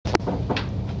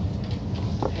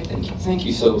Thank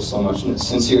you so much,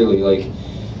 sincerely. Like,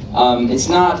 it's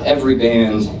not every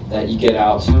band that you get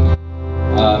out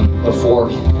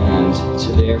beforehand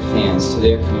to their fans, to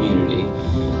their community,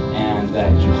 and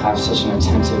that you have such an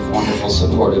attentive, wonderful,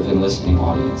 supportive, and listening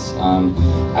audience.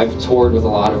 I've toured with a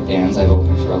lot of bands, I've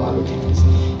opened for a lot of bands,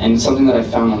 and something that I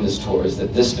found on this tour is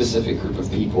that this specific group of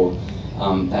people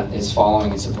that is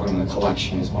following and supporting the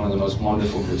collection is one of the most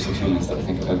wonderful groups of humans that I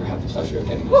think I've ever had the pleasure of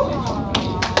getting to play in front of.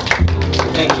 So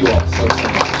thank you all so much.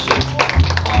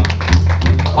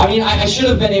 I mean, I should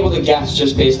have been able to guess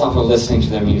just based off of listening to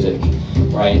their music,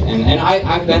 right? And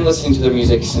I've been listening to their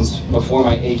music since before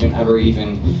my agent ever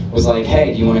even was like,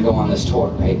 hey, do you want to go on this tour,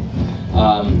 right?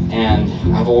 And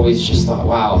I've always just thought,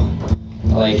 wow,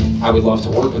 like, I would love to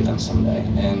work with them someday.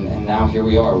 And now here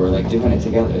we are, we're like doing it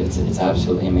together. It's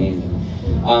absolutely amazing.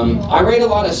 I write a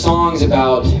lot of songs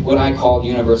about what I call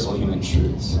universal human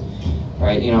truths,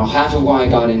 right? You know, half of why I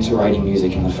got into writing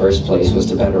music in the first place was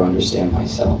to better understand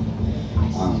myself.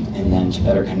 And then to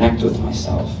better connect with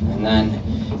myself. And then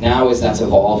now as that's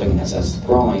evolving, as that's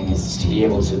growing, is to be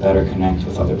able to better connect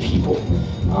with other people.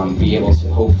 Be able to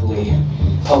hopefully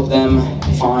help them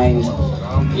find,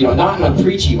 you know, not in a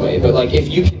preachy way, but like if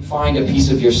you can find a piece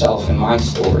of yourself in my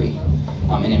story,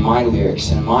 and in my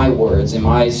lyrics, and in my words, in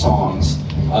my songs,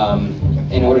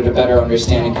 in order to better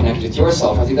understand and connect with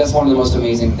yourself, I think that's one of the most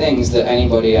amazing things that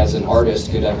anybody as an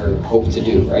artist could ever hope to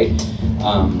do, right?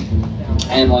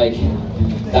 And like,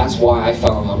 that's why I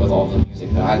fell in love with all the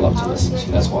music that I love to listen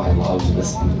to. That's why I love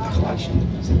listening to the collection of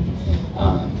music.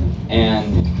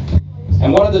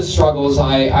 And one of the struggles,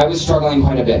 I was struggling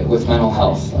quite a bit with mental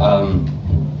health.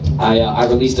 I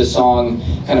released a song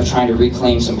kind of trying to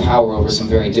reclaim some power over some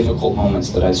very difficult moments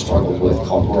that I struggled with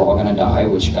called We're All Gonna Die,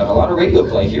 which got a lot of radio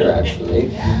play here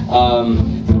actually.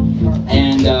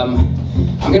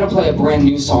 I'm gonna play a brand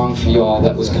new song for you all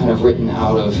that was kind of written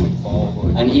out of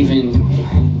an even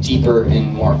deeper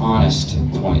and more honest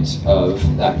point of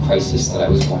that crisis that I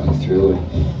was going through.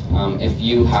 If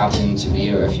you happen to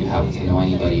be, or if you happen to know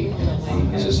anybody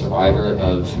who's a survivor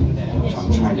of,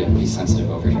 I'm trying to be sensitive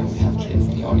over here, we have kids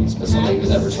in the audience, but somebody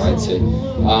who's ever tried to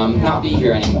not be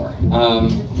here anymore,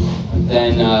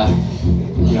 then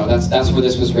you know, that's where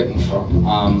this was written from.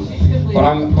 But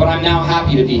I'm now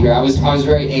happy to be here. I was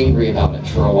very angry about it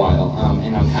for a while,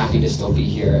 and I'm happy to still be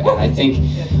here. And I think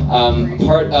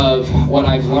part of what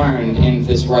I've learned in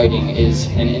this writing is,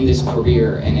 and in this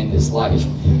career and in this life,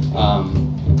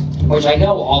 which I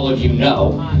know all of you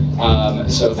know,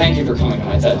 so thank you for coming to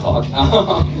my TED Talk,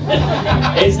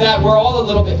 is that we're all a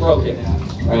little bit broken,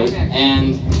 right?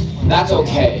 And that's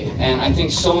okay. And I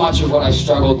think so much of what I've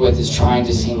struggled with is trying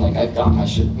to seem like I've got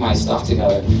my stuff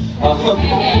together.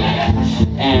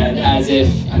 And as if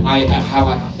I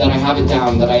have it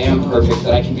down, that I am perfect,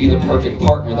 that I can be the perfect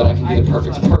partner, that I can be the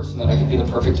perfect person, that I can be the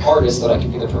perfect artist, that I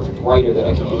can be the perfect writer, that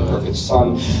I can be the perfect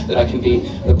son, that I can be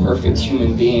the perfect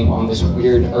human being on this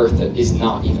weird earth that is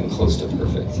not even close to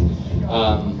perfect.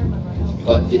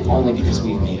 But only because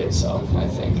we've made it so, I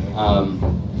think.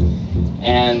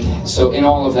 And so in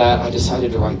all of that, I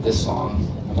decided to write this song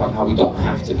about how we don't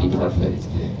have to be perfect.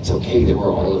 It's okay that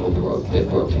we're all a little bit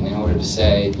broken, in order to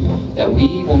say that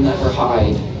we will never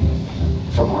hide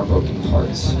from our broken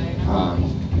parts.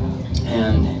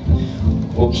 And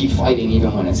we'll keep fighting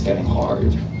even when it's getting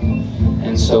hard.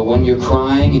 And so when you're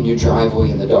crying in your driveway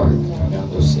in the dark, you know,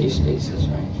 those safe spaces,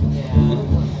 right?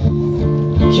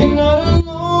 You're not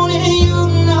alone and you're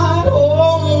not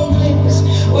homeless.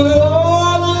 We're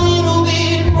all a little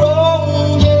bit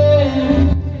broken.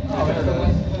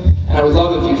 And I would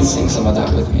love if you could sing some of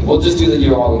that with me. We'll just do that.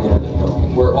 You're all a little bit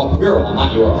broken. We're all,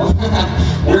 not you're all.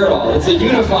 We're all. It's a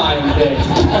unifying thing.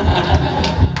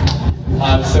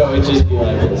 So it just be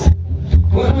like this.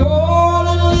 We're all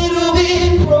a little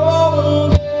bit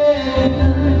broken.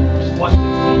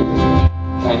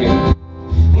 Can I hear it?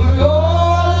 We're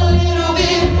all a little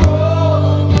bit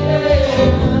broken.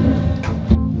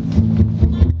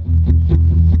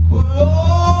 We're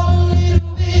all a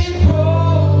little bit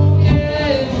broken.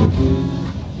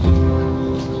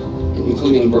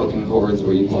 Including broken chords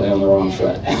where you play on the wrong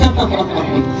fret.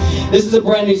 This is a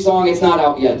brand new song. It's not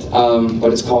out yet,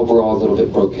 but it's called We're All a Little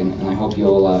Bit Broken, and I hope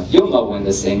you'll know when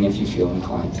to sing if you feel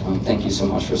inclined. Thank you so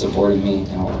much for supporting me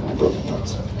and all of my broken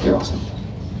parts. You're awesome.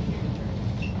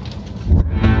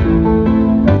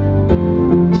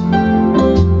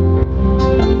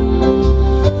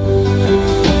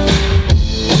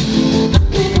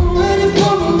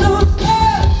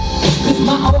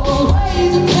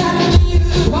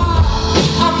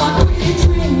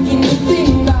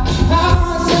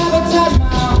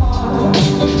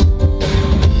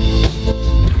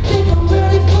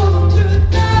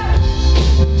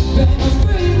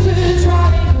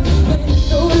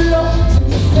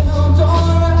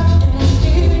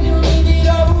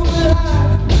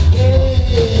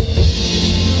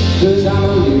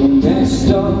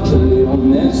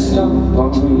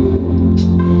 on you.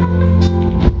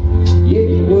 Yeah,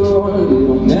 you were a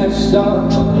little messed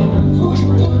up.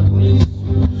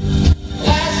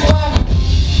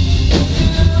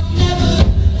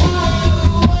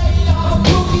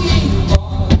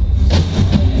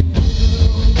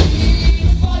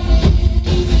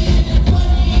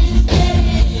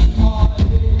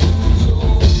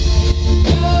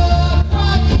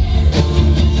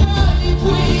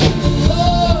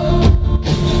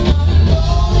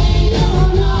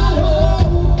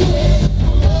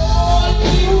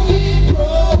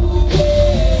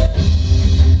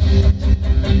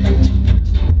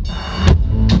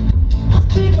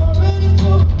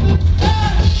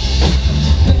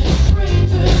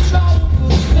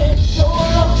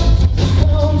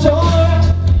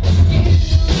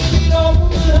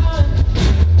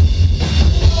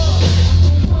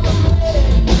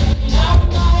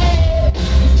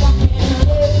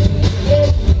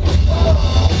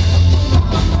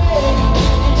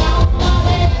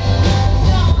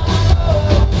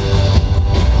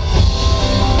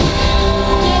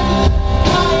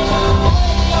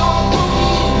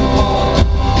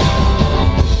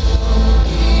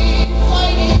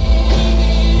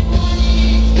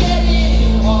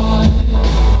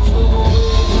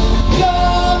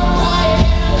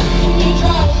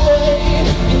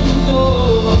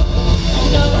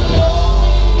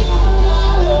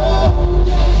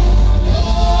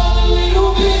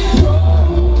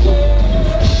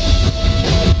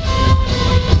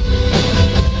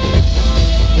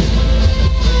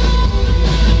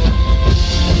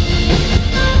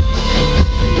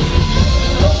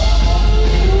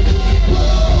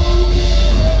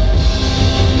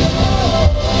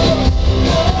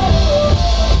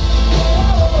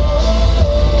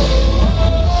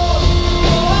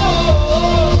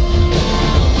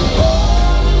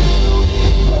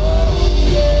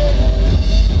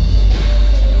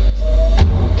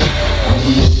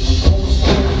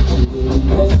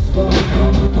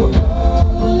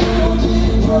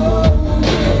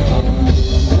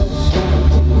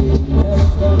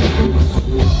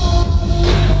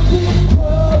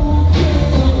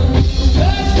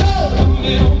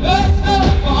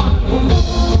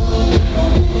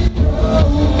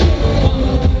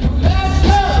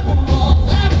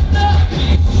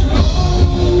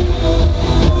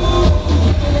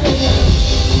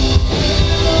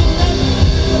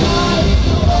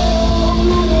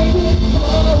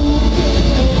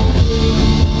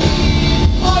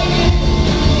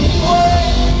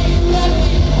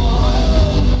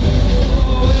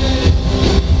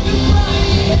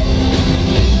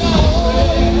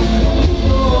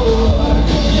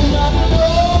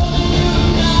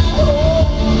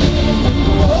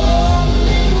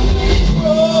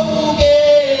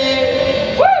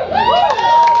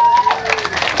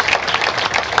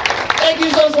 Thank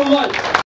you so much.